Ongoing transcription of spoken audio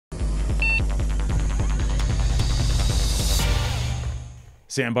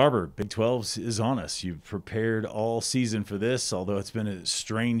Sam Barber, Big 12 is on us. You've prepared all season for this, although it's been a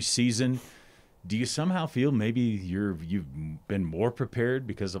strange season. Do you somehow feel maybe you've been more prepared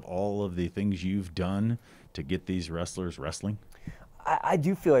because of all of the things you've done to get these wrestlers wrestling? I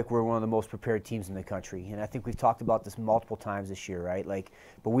do feel like we're one of the most prepared teams in the country, and I think we've talked about this multiple times this year, right?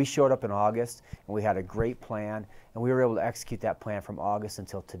 But we showed up in August, and we had a great plan, and we were able to execute that plan from August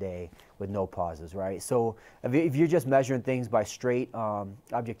until today with no pauses, right? So if you're just measuring things by straight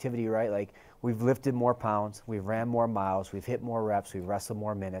objectivity, right? Like we've lifted more pounds, we've ran more miles, we've hit more reps, we've wrestled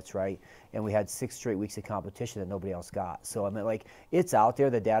more minutes, right? And we had 6 straight weeks of competition that nobody else got. So I mean, like it's out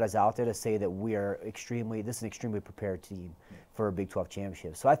there, the data's out there to say that this is an extremely prepared team for a Big 12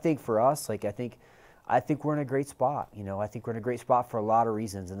 championship. So I think for us, I think we're in a great spot. I think we're in a great spot for a lot of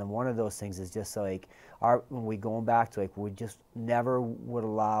reasons. And then one of those things is just like when we going back to we just never would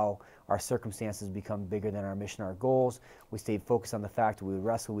allow our circumstances to become bigger than our mission, our goals. We stayed focused on the fact that we would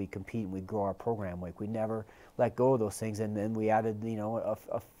wrestle, we compete, and we grow our program. Like we never let go of those things. And then we added,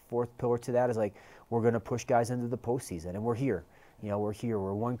 a fourth pillar to that is we're going to push guys into the postseason, and we're here. We're here.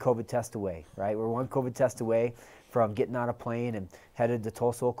 We're one COVID test away, right? We're one COVID test away from getting on a plane and headed to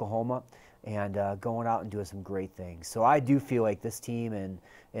Tulsa, Oklahoma, and going out and doing some great things. So I do feel like this team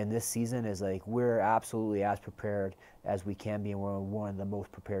and this season is we're absolutely as prepared as we can be, and we're one of the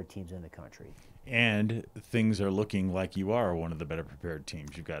most prepared teams in the country. And things are looking like you are one of the better prepared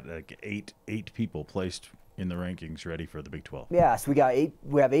teams. You've got eight people placed in the rankings ready for the Big 12. Yeah, so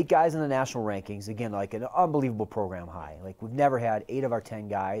we have 8 guys in the national rankings. Again, an unbelievable program high. We've never had 8 of our 10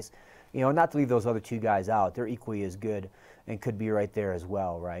 guys. Not to leave those other 2 guys out. They're equally as good and could be right there as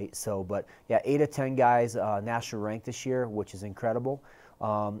well, right? So, but yeah, 8 of 10 guys national ranked this year, which is incredible.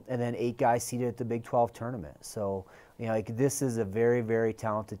 And then 8 guys seated at the Big 12 tournament. So, this is a very, very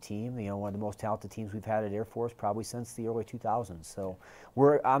talented team. One of the most talented teams we've had at Air Force probably since the early 2000s. So,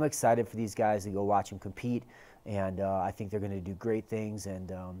 I'm excited for these guys to go watch them compete, and I think they're going to do great things,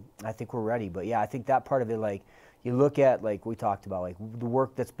 and I think we're ready. But yeah, I think that part of it, you look at we talked about the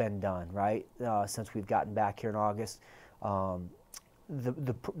work that's been done, right, since we've gotten back here in August.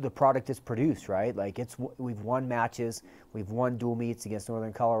 The product is produced, right? We've won matches, we've won dual meets against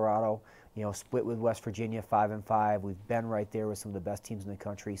Northern Colorado, split with West Virginia 5-5. We've been right there with some of the best teams in the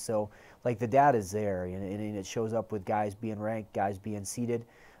country. So the data is there, and it shows up with guys being ranked, guys being seeded,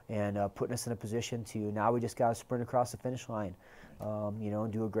 and putting us in a position to now we just got to sprint across the finish line,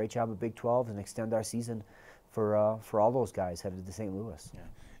 and do a great job at Big 12 and extend our season for all those guys headed to St. Louis. Yeah.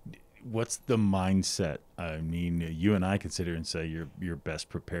 What's the mindset? I mean, you and I could sit here and say you're best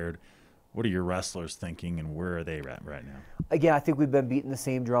prepared. What are your wrestlers thinking, and where are they at right now? Again, I think we've been beating the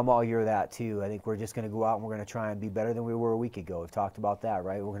same drum all year, that too. I think we're just going to go out and we're going to try and be better than we were a week ago. We've talked about that,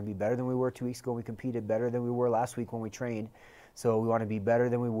 right? We're going to be better than we were 2 weeks ago when we competed, better than we were last week when we trained. So we want to be better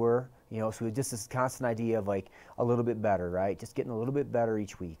than we were, so it's just this constant idea of a little bit better, right? Just getting a little bit better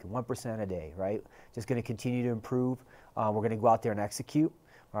each week, 1% a day, right? Just going to continue to improve. We're going to go out there and execute.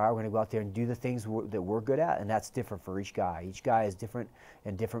 All right, we're going to go out there and do the things that we're good at, and that's different for each guy. Each guy is different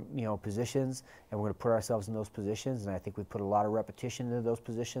in different positions, and we're going to put ourselves in those positions, and I think we put a lot of repetition into those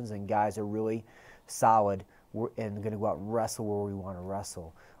positions, and guys are really solid and going to go out and wrestle where we want to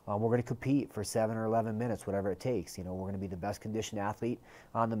wrestle. We're going to compete for 7 or 11 minutes, whatever it takes. We're going to be the best conditioned athlete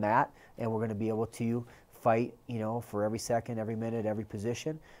on the mat, and we're going to be able to fight, for every second, every minute, every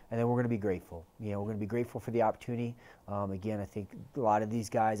position, and then we're going to be grateful. We're going to be grateful for the opportunity. Again, I think a lot of these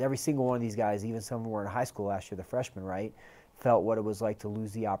guys, every single one of these guys, even some who were in high school last year, the freshmen, right, felt what it was like to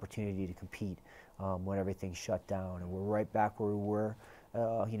lose the opportunity to compete when everything shut down. And we're right back where we were,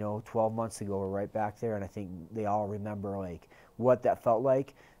 12 months ago. We're right back there, and I think they all remember what that felt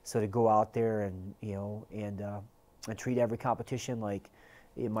like. So to go out there and and treat every competition like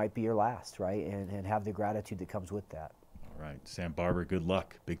it might be your last, right? And have the gratitude that comes with that. All right. Sam Barber, good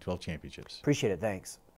luck. Big 12 championships. Appreciate it. Thanks.